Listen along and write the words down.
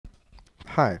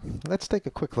Hi, let's take a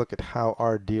quick look at how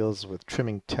R deals with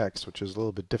trimming text, which is a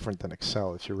little bit different than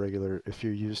Excel if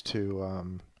you're used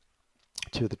to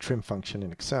the trim function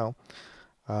in Excel.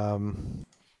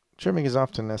 Trimming is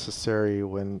often necessary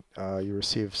when you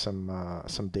receive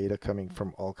some data coming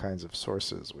from all kinds of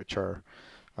sources, which are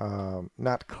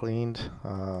not cleaned.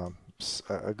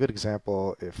 A good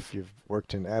example, if you've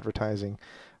worked in advertising,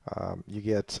 you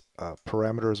get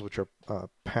parameters which are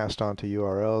passed on to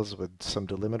URLs with some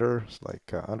delimiters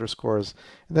like underscores,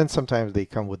 and then sometimes they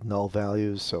come with null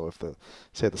values. So if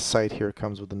say the site here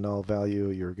comes with a null value,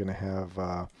 you're going to have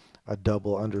a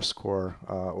double underscore,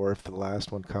 or if the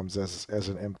last one comes as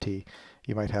an empty,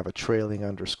 you might have a trailing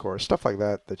underscore, stuff like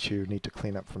that that you need to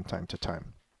clean up from time to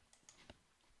time.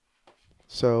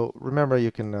 So remember, you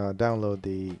can download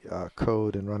the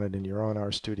code and run it in your own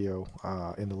RStudio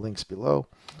in the links below.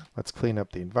 Let's clean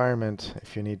up the environment.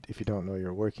 If you don't know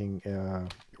your working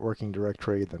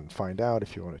directory, then find out.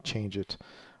 If you want to change it,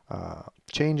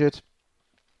 change it.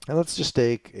 And let's just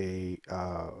take a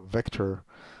vector,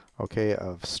 okay,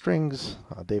 of strings.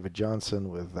 David Johnson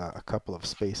with a couple of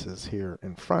spaces here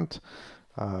in front.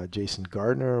 Jason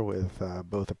Gardner with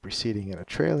both a preceding and a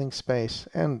trailing space,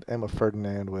 and Emma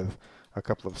Ferdinand with a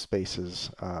couple of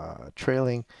spaces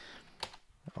trailing.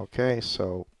 Okay,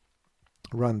 so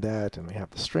run that, and we have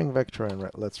the string vector, and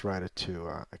let's write it to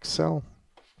Excel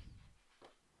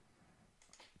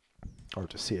or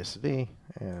to CSV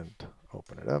and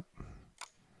open it up.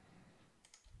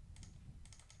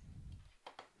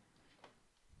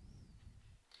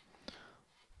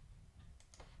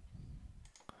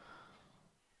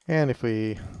 And if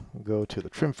we go to the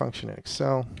trim function in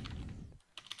Excel,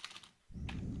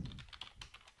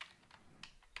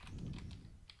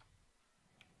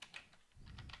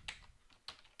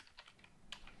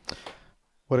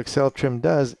 what Excel trim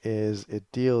does is it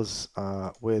deals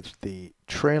with the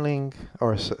trailing,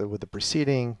 or with the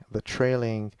preceding, the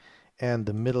trailing, and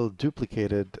the middle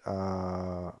duplicated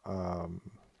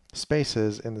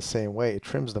spaces in the same way. It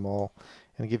trims them all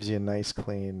and gives you a nice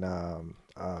clean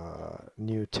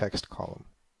new text column.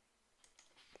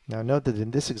 Now note that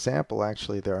in this example,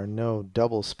 actually, there are no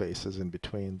double spaces in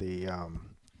between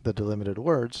the delimited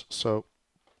words. So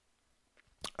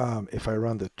if I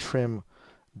run the trim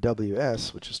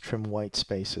WS, which is trim white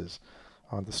spaces,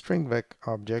 on the string vec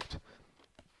object,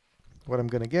 what I'm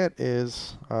going to get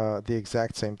is the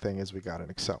exact same thing as we got in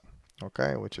Excel,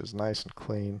 okay, which is nice and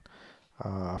clean,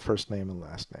 first name and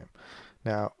last name.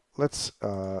 Now let's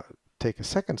take a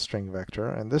second string vector,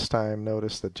 and this time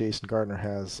notice that Jason Gardner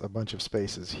has a bunch of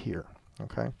spaces here,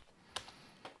 okay.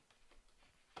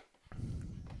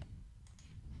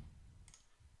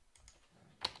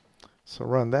 So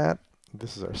run that.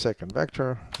 This is our second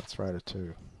vector. Let's write it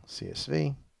to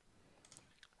CSV.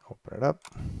 Open it up.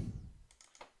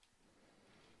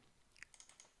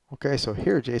 Okay, so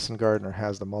here Jason Gardner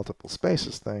has the multiple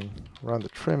spaces thing. Run the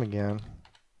trim again.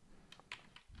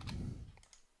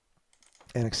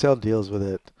 And Excel deals with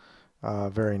it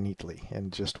very neatly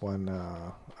in just one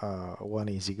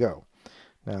easy go.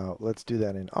 Now let's do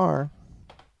that in R.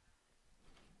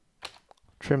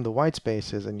 Trim the white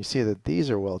spaces, and you see that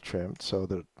these are well trimmed, so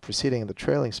the preceding and the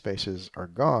trailing spaces are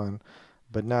gone,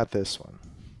 but not this one.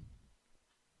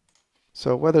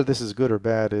 So whether this is good or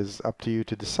bad is up to you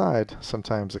to decide.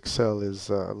 Sometimes Excel is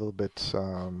a little bit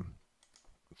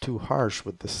too harsh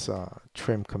with this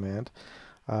trim command.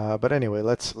 But anyway,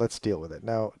 let's deal with it.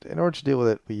 Now, in order to deal with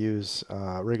it, we use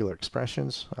regular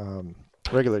expressions.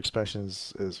 Regular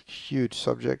expressions is a huge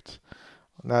subject.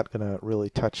 I'm not going to really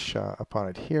touch upon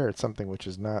it here. It's something which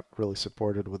is not really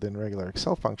supported within regular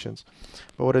Excel functions.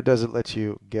 But what it does, it lets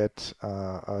you get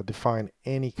define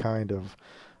any kind of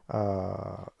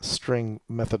string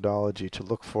methodology to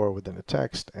look for within a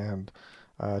text and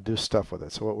do stuff with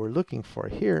it. So what we're looking for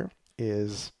here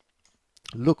is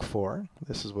look for.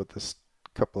 This is what this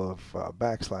couple of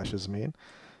backslashes mean.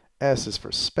 S is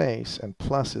for space, and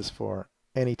plus is for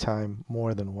anytime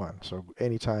more than one. So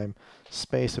anytime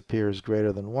space appears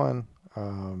greater than one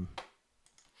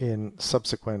in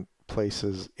subsequent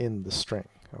places in the string.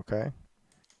 Okay.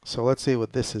 So let's see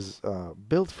what this is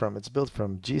built from. It's built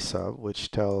from gsub,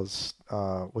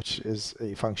 which is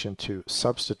a function to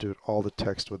substitute all the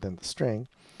text within the string.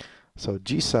 So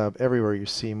gsub, everywhere you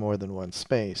see more than one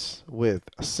space with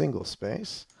a single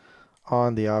space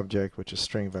on the object, which is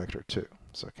string vector 2.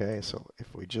 So, okay, so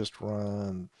if we just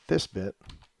run this bit,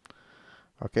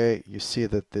 okay, you see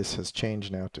that this has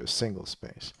changed now to a single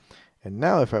space. And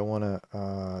now if I want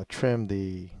to trim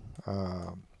the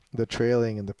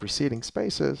trailing and the preceding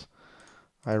spaces,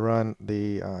 I run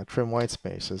the trim white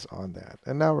spaces on that.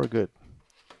 And now we're good.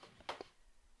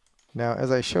 Now,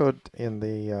 as I showed in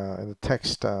the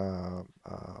text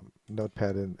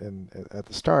notepad at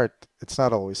the start, it's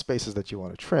not always spaces that you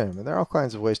want to trim, and there are all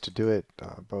kinds of ways to do it,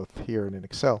 both here and in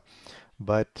Excel.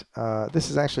 But this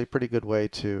is actually a pretty good way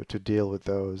to deal with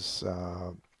those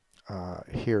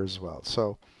here as well.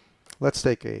 So let's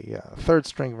take a third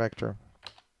string vector,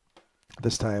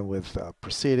 this time with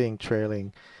preceding,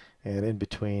 trailing, and in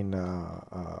between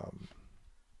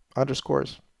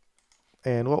underscores.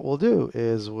 And what we'll do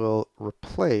is we'll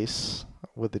replace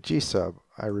with the G sub,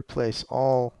 I replace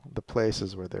all the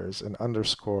places where there's an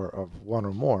underscore of one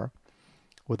or more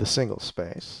with a single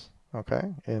space,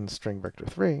 okay, in string vector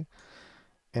 3.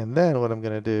 And then what I'm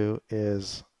going to do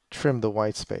is trim the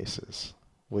white spaces,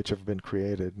 which have been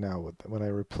created now when I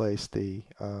replace the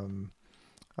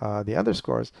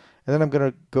underscores. And then I'm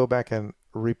going to go back and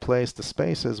replace the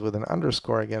spaces with an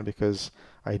underscore again, because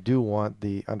I do want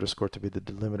the underscore to be the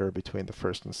delimiter between the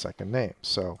first and second name.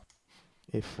 So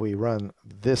if we run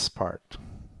this part,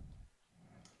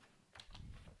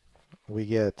 we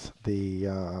get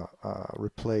the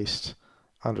replaced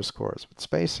underscores with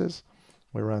spaces.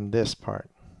 We run this part,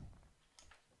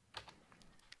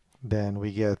 then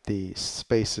we get the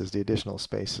spaces, the additional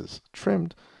spaces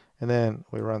trimmed, and then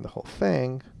we run the whole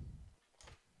thing,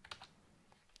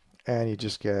 and you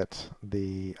just get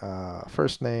the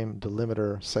first name,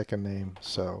 delimiter, second name.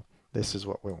 So this is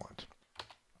what we want.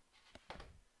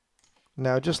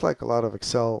 Now, just like a lot of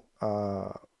Excel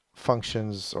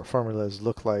functions or formulas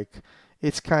look like,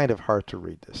 it's kind of hard to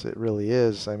read this. It really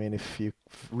is. I mean, if you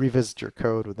revisit your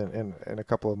code in a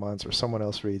couple of months, or someone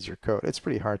else reads your code, it's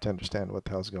pretty hard to understand what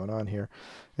the hell's going on here.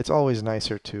 It's always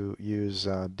nicer to use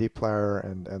dplyr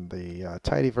and the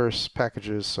tidyverse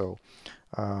packages. So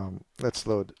let's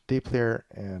load dplyr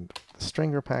and the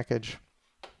stringer package.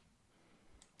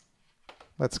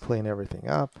 Let's clean everything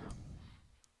up.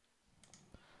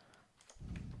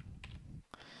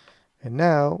 And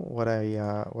now what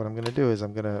I'm going to do is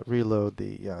I'm going to reload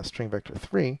the string vector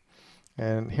 3,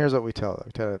 and here's what we tell it.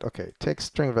 We tell it, okay, take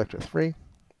string vector 3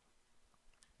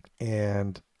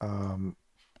 and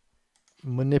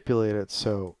manipulate it.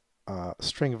 So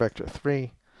string vector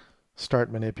 3,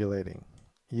 start manipulating.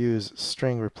 Use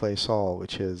string replace all,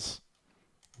 which is,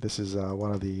 this is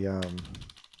one of the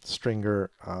stringer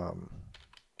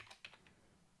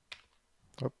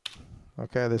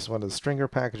okay, this is one of the stringer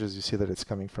packages. You see that it's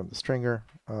coming from the stringer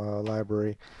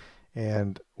library.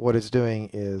 And what it's doing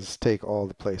is take all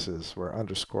the places where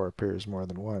underscore appears more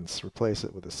than once, replace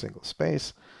it with a single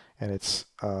space, and it's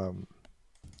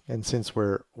and since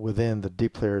we're within the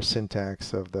dplyr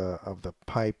syntax of the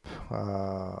pipe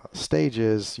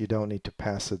stages, you don't need to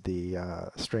pass it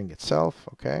the string itself,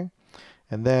 okay?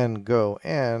 And then go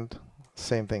and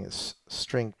same thing as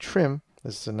string trim.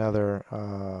 This is another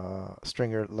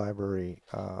stringer library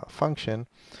function,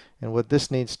 and what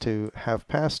this needs to have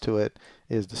passed to it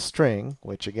is the string,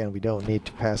 which again we don't need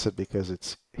to pass it because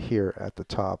it's here at the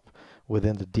top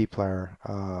within the dplyr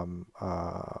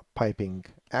piping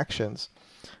actions.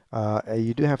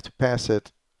 You do have to pass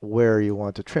it where you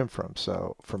want to trim from,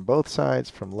 so from both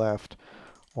sides, from left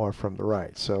or from the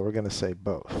right. So we're going to say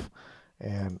both,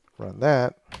 and run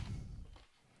that.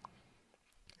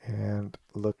 And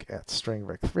look at string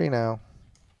vec3 now,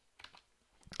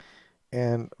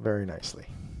 and very nicely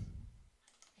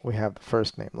we have the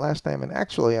first name, last name, and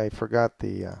actually I forgot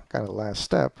the kind of last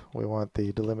step. We want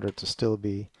the delimiter to still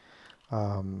be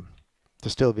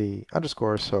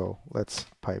underscore, so let's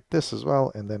pipe this as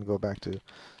well, and then go back to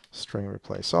string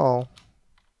replace all.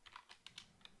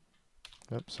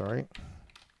 Oops, sorry,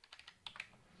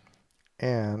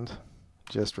 and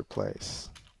just replace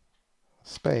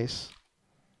space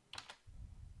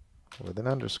with an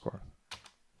underscore,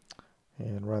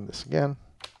 and run this again,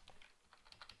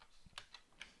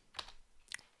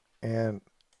 and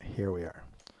here we are.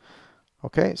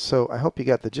 Okay, so I hope you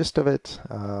got the gist of it.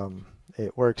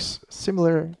 It works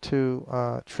similar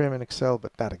to trim in Excel,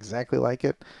 but not exactly like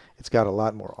it. It's got a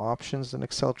lot more options than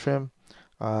Excel trim.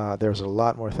 There's a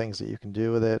lot more things that you can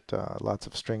do with it, lots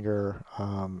of stringer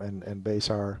and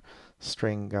base R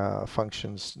string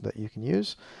functions that you can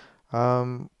use.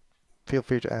 Feel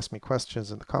free to ask me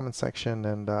questions in the comment section,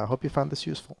 and I hope you found this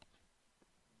useful.